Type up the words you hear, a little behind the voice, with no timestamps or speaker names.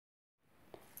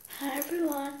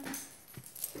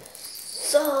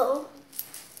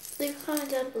comment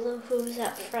down below who's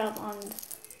that from on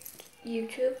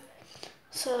YouTube.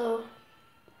 So,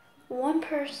 one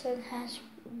person has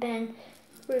been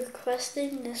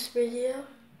requesting this video.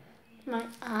 My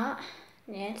aunt,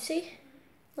 Nancy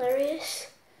Larius.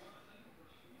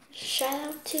 Shout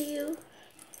out to you.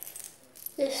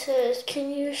 This says,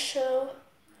 can you show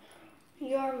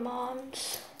your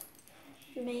mom's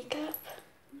makeup?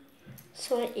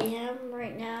 So I am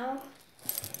right now.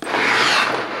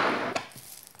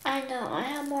 I know, I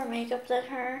have more makeup than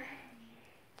her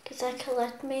because I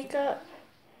collect makeup.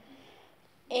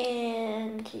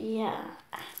 And yeah,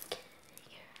 I'm getting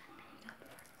her makeup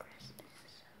for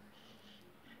Christmas.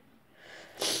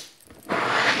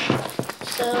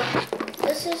 So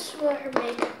this is what her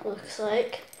makeup looks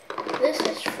like. This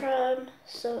is from,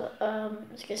 I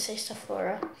was gonna say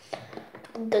Sephora,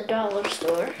 the dollar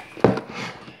store. So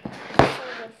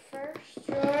the first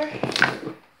drawer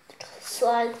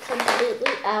slides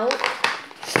completely out.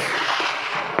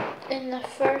 And the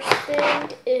first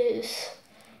thing is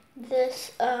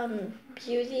this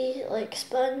beauty like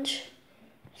sponge.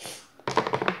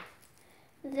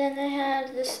 Then I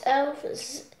have this e.l.f.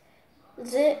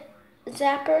 zip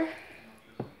zapper.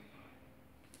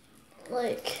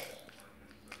 Like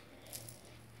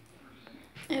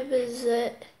it was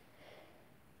it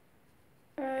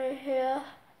right here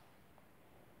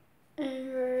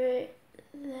and right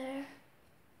there.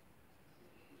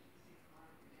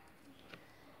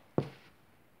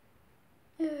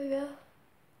 There we go.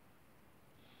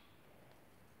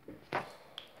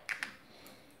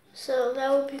 So that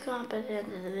will be gone by the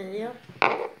end of the video.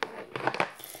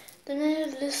 Then I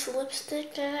have this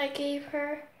lipstick that I gave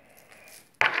her.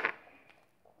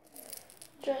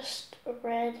 Just a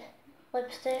red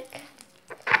lipstick.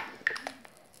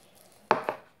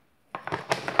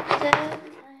 Then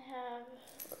I have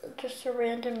just a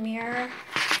random mirror.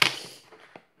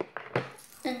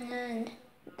 And then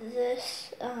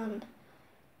this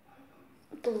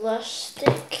blush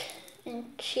stick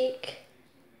and cheek.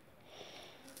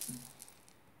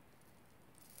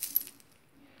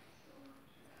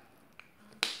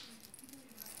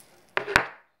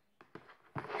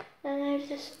 Then I have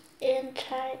this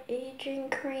anti-aging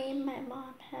cream my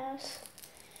mom has.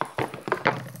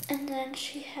 And then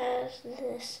she has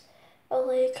this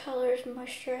Olay Colors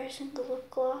Moisturizing Lip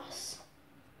Gloss.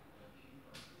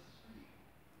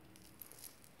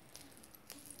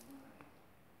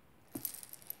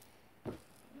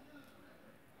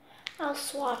 I'll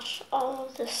swatch all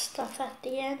of this stuff at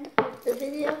the end of the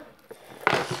video.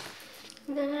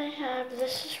 Then I have,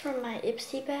 this is from my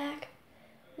Ipsy bag,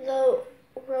 the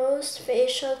Rose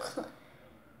Facial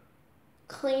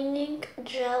Cleaning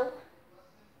Gel.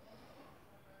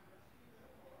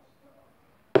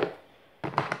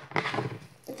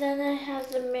 Then I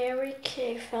have the Mary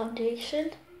Kay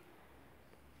Foundation.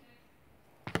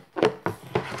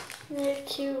 There are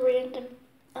two random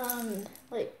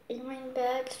like earring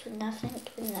bags with nothing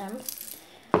in them.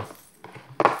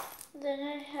 Then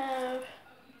I have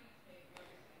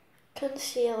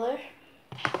concealer.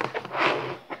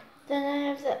 Then I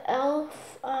have the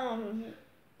e.l.f.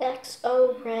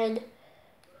 XO Red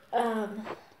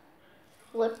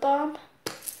lip balm.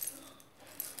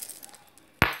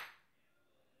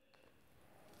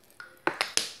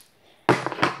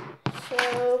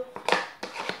 So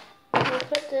I'm gonna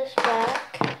put this back.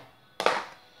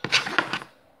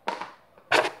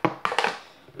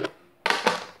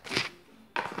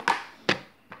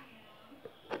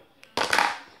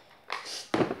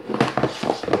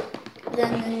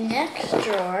 Then the next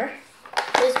drawer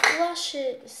is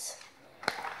blushes.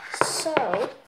 So